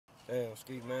Damn,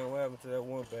 Skeet, man, what happened to that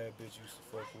one bad bitch you used to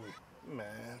fuck with? Man,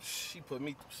 she put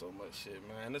me through so much shit,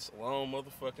 man. It's a long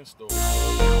motherfucking story.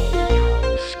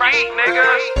 Skeet,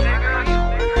 niggas.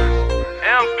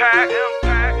 Mpack.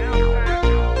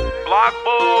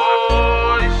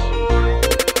 Blockbois.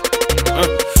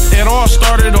 It all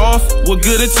started off with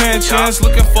good intentions,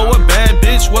 looking for a bad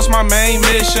bitch was my main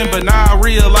mission. But now I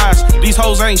realize these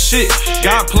hoes ain't shit.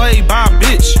 Got played by a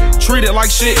bitch, treated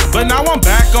like shit. But now I'm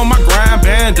back on my grind,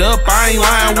 band up, I ain't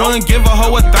lying. Wouldn't give a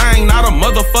hoe a thing, not a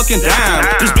motherfucking dime.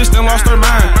 This bitch done lost her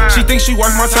mind, she thinks she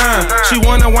worth my time. She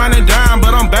wanna wine and dime,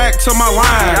 but I'm back to my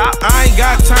line. I ain't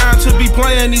got time to be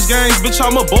playing these games, bitch,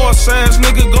 I'm a boss ass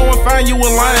nigga, go and find you a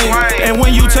lane. And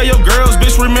when you tell your girls,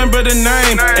 bitch, remember the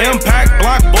name Mpack,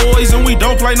 Blockbois, and we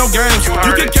don't play no games.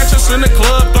 You can catch us in the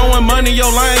club throwing money,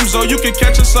 your lames, or you can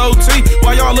catch us OT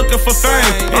while y'all looking for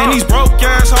fame. And these broke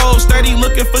ass hoes steady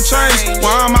looking for change,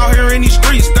 while I'm out here in these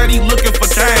streets steady looking for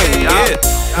cane. Yeah.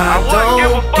 I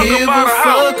don't give a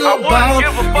fuck about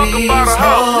these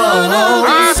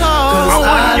hoes, cause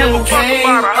I done came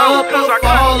up with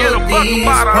all of these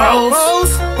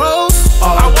pros.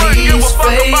 All these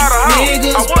fake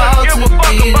niggas bout to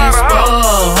be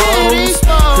exposed,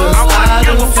 cause I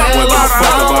done fell off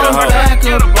and back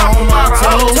up on my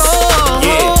toes.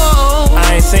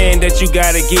 Saying that you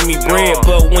gotta give me bread,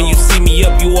 but when you see me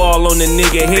up, you all on the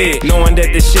nigga head. Knowing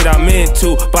that the shit I'm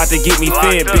into bout to get me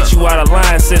fed. Bitch, you out of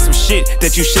line, said some shit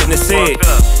that you shouldn't have said.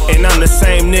 And I'm the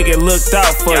same nigga looked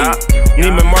out for you.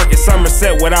 Neiman Marcus,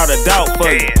 Somerset, without a doubt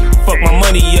for you. Fuck my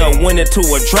money up, went into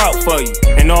a drought for you.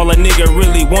 And all a nigga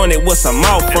really wanted was some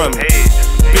mouth from me.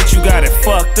 Bitch, you got it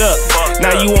fucked up.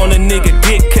 Now you on a nigga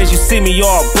dick cause you see me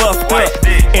all buffed up.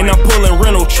 And I'm pulling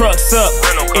rental trucks up.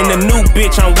 And the new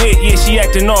bitch I'm with, yeah, she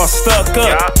acting all stuck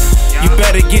up. You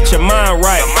better get your mind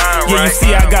right. Yeah, you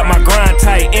see I got my grind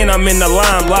tight and I'm in the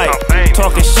limelight.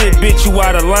 Talking shit, bitch, you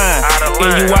out of line.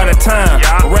 And you out of time.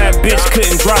 Rap bitch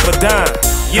couldn't drop a dime.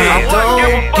 Yeah. I don't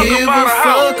give a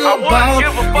fuck about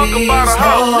these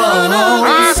hoes,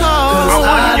 cause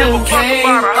I done came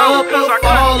up with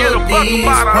all of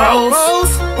these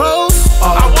pros.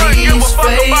 All these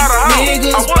fake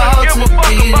niggas bout to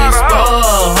be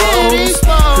exposed,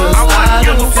 cause I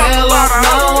done fell off,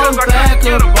 now I'm back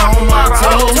up on my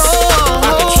toes.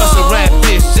 I can trust a rap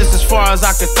bitch just as far as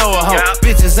I can throw a hoe.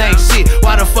 Bitches ain't shit,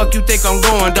 why the fuck you think I'm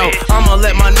going though? I'ma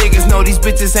let my niggas know these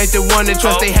bitches ain't the one to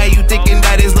trust. They had you thinking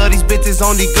that is love, these bitches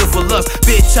only good for lust.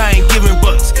 Bitch, I ain't giving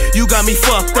bucks, you got me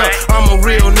fucked up. I'm a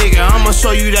real nigga, I'ma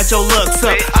show you that your luck's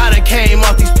up. I done came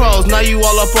off these pros, now you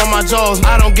all up on my jaws.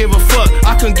 I don't give a fuck,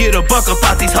 I can get a buck up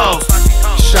out these hoes.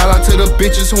 Shout out to the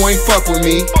bitches who ain't fuck with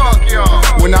me.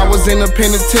 When I was in the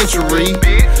penitentiary,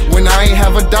 when I ain't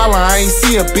have a dollar, I ain't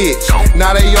see a bitch.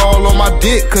 Now they all on my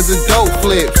dick cause of dope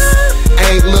flips.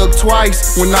 Ain't looked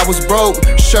twice when I was broke.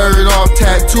 Shirt off,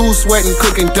 tattoo, sweating,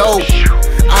 cooking dope.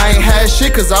 I ain't had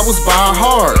shit cause I was buying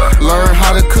hard. Learn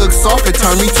how to cook soft, it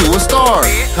turned me to a star.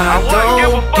 I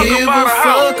don't give a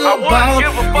fuck about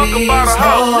these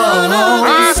hoes,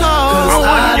 cause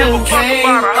I done came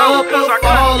up with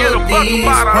all of these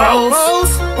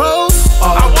pros.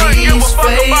 All these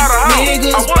fake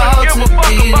niggas bout to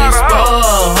be exposed,